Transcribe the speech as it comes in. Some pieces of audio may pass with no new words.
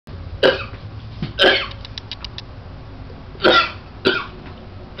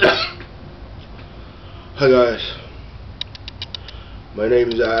Hi guys, my name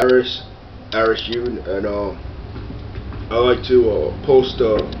is Hyung Yoon, and I like to post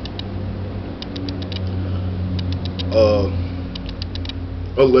a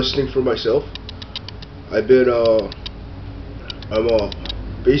listing for myself. I've been I'm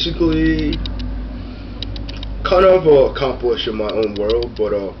basically kind of accomplished in my own world,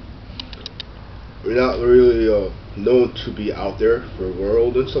 but we're not really known to be out there for the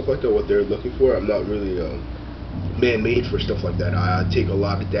world and stuff like that. What they're looking for, I'm not really man-made for stuff like that. I take a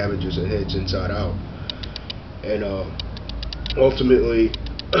lot of damages and hits inside out, and ultimately,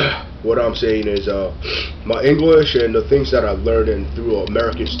 what I'm saying is my English and the things that I've learned and through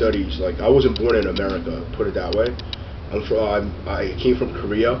American studies. Like, I wasn't born in America, put it that way. I came from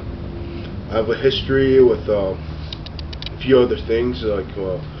Korea. I have a history with a few other things, like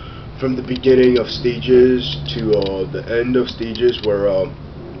from the beginning of stages to the end of stages, where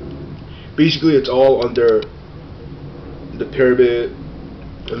basically it's all under the pyramid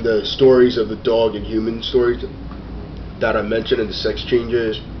and the stories of the dog and human stories that I mentioned, and the sex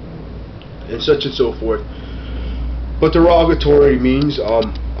changes and such and so forth. But derogatory means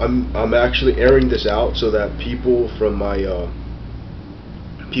I'm actually airing this out so that people from my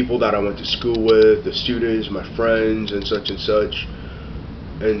people that I went to school with, the students, my friends, and such,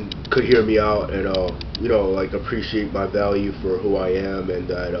 and could hear me out and you know, like, appreciate my value for who I am, and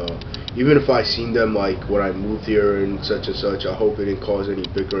that even if I seen them like when I moved here and such, I hope it didn't cause any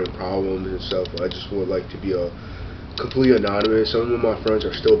bickering problems and stuff. I just would like to be completely anonymous. Some of my friends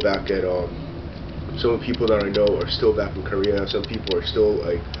are still back at some of the people that I know are still back in Korea. Some people are still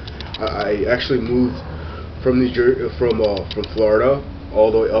like, I actually moved from from Florida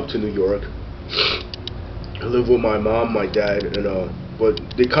all the way up to New York. I live with my mom, my dad, and but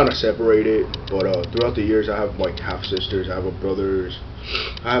they kind of separated. But throughout the years, I have like half sisters, I have brothers,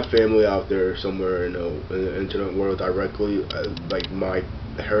 I have family out there somewhere in the internet world directly, like my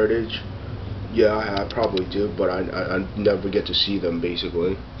heritage. Yeah, I probably do, but I never get to see them,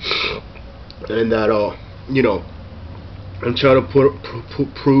 basically. And that you know, I'm trying to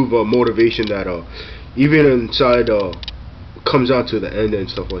prove motivation that even inside comes out to the end and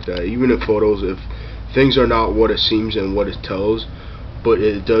stuff like that. Even in photos, if things are not what it seems and what it tells, but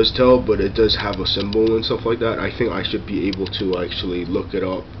it does tell, but it does have a symbol and stuff like that, I think I should be able to actually look it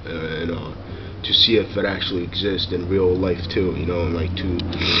up and to see if it actually exists in real life too, you know, and like to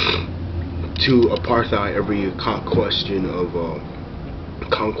apartheid every question of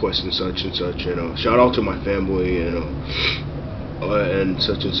conquest and such, you know. Shout out to my family and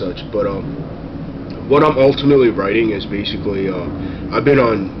such. But what I'm ultimately writing is basically I've been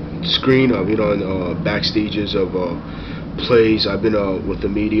on screen, I've been on backstages of plays, I've been with the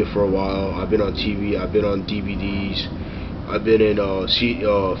media for a while, I've been on TV, I've been on DVDs, I've been in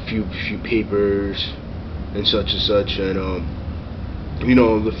few papers and such, and you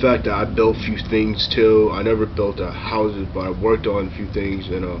know, the fact that I built few things too. I never built houses, but I worked on a few things,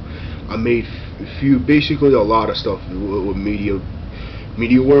 and I made basically a lot of stuff with media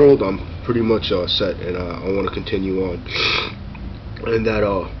world. I'm pretty much set, and I want to continue on. And that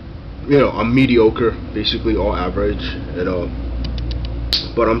you know, I'm mediocre, basically all average, and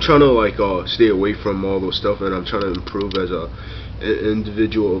but I'm trying to like stay away from all those stuff, and I'm trying to improve as an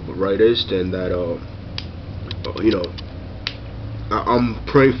individual writist, and that you know, I'm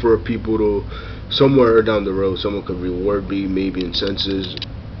praying for people to somewhere down the road someone could reward me, maybe in senses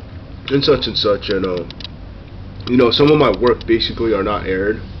and such, and you know, some of my work basically are not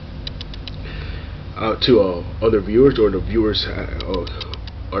aired to other viewers, or the viewers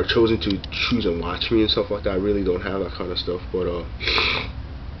are chosen to choose and watch me and stuff like that. I really don't have that kind of stuff, but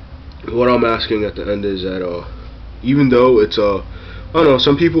what I'm asking at the end is that even though it's I don't know,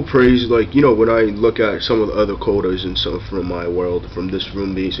 some people praise, like, you know, when I look at some of the other quotas and stuff from my world, from this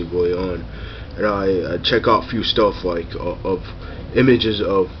room basically on, and I check out a few stuff like of images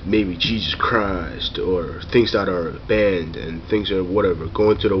of maybe Jesus Christ, or things that are banned, and things that are whatever,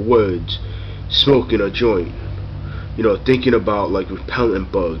 going to the woods, smoking a joint, you know, thinking about like repellent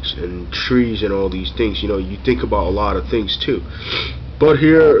bugs and trees and all these things. You know, you think about a lot of things too. But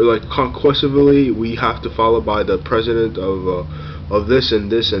here, like, conquestively, we have to follow by the president of this and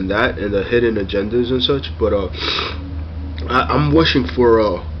that, and the hidden agendas and such. But I'm wishing for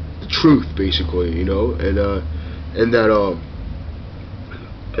the truth, basically, you know, and that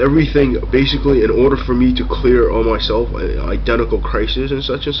everything, basically, in order for me to clear on myself identical crisis and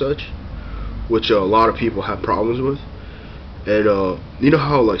such, which a lot of people have problems with. And you know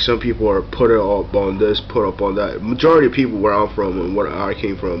how like some people are put up on this, put up on that. Majority of people where I'm from and where I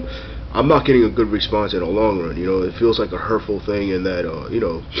came from I'm not getting a good response in the long run. You know, it feels like a hurtful thing, and that you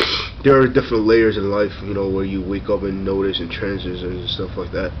know, there are different layers in life. You know, where you wake up and notice and transitions and stuff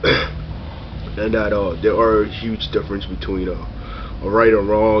like that, and that there are a huge difference between a right or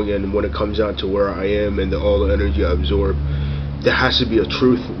wrong, and when it comes down to where I am and all the energy I absorb, there has to be a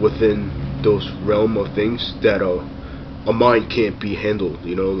truth within those realm of things that a mind can't be handled.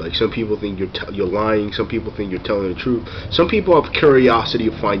 You know, like some people think you're lying, some people think you're telling the truth, some people have curiosity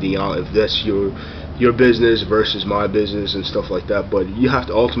of finding out if that's your business versus my business and stuff like that. But you have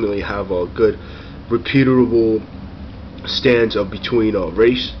to ultimately have a good repeatable stance of between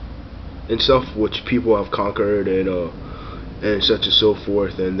race and stuff, which people have conquered, and such and so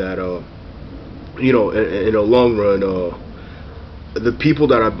forth, and that you know, in the long run, the people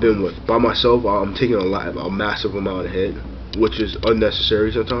that I've been with by myself, I'm taking a massive amount of hit, which is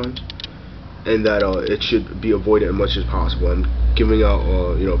unnecessary sometimes, and that it should be avoided as much as possible. I'm giving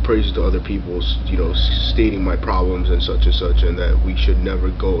out you know, praises to other people, you know, stating my problems and such, and that we should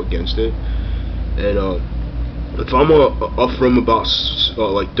never go against it. And if I'm upfront about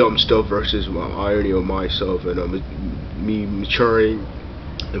like dumb stuff versus my irony of myself, and me maturing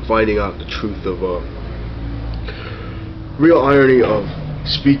and finding out the truth of real irony of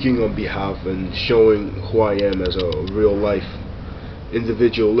speaking on behalf and showing who I am as a real life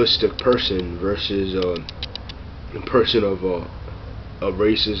individualistic person versus a person of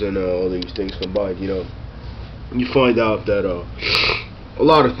races and all these things combined. You know, you find out that a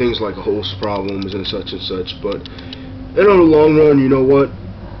lot of things like host problems and such, but in the long run, you know what,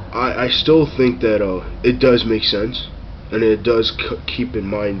 I still think that it does make sense, and it does keep in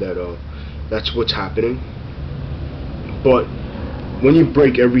mind that that's what's happening. But when you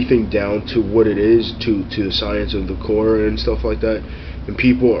break everything down to what it is, to the science of the core and stuff like that, and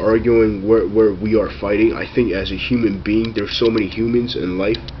people are arguing where we are fighting, I think as a human being, there's so many humans in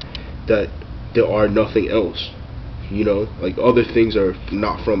life that there are nothing else. You know, like other things are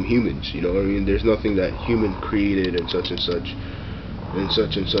not from humans. You know what I mean? There's nothing that human created and such and such and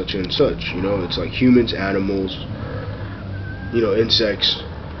such and such and such. You know, it's like humans, animals, you know, insects,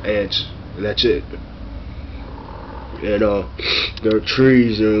 ants, and that's it. And there are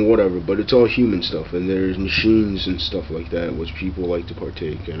trees and whatever, but it's all human stuff. And there's machines and stuff like that, which people like to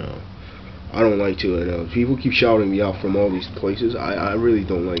partake, and I don't like to. And people keep shouting me out from all these places. I really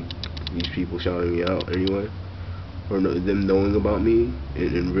don't like these people shouting me out anyway, or them knowing about me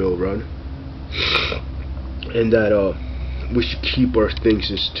in real run. And that we should keep our things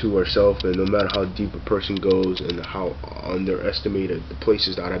just to ourselves, and no matter how deep a person goes and how underestimated the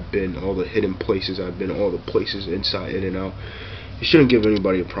places that I've been, all the hidden places I've been, all the places inside, in and out, it shouldn't give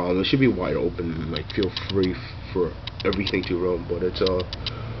anybody a problem. It should be wide open and like feel free for everything to roam. But it's a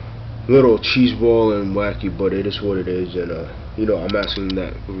little cheeseball and wacky, but it is what it is. And you know, I'm asking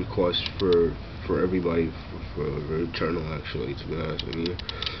that request for everybody, for eternal, actually, to be honest with you.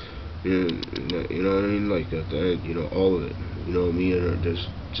 You know what I mean, like that, you know, all of it, you know what I mean, or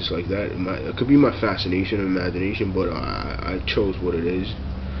just like that. It could be my fascination and imagination, but I chose what it is.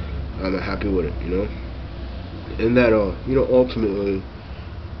 I'm happy with it, you know. And that you know, ultimately,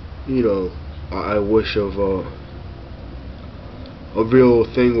 you know, I wish of a real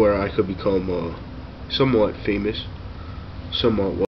thing where I could become somewhat famous, somewhat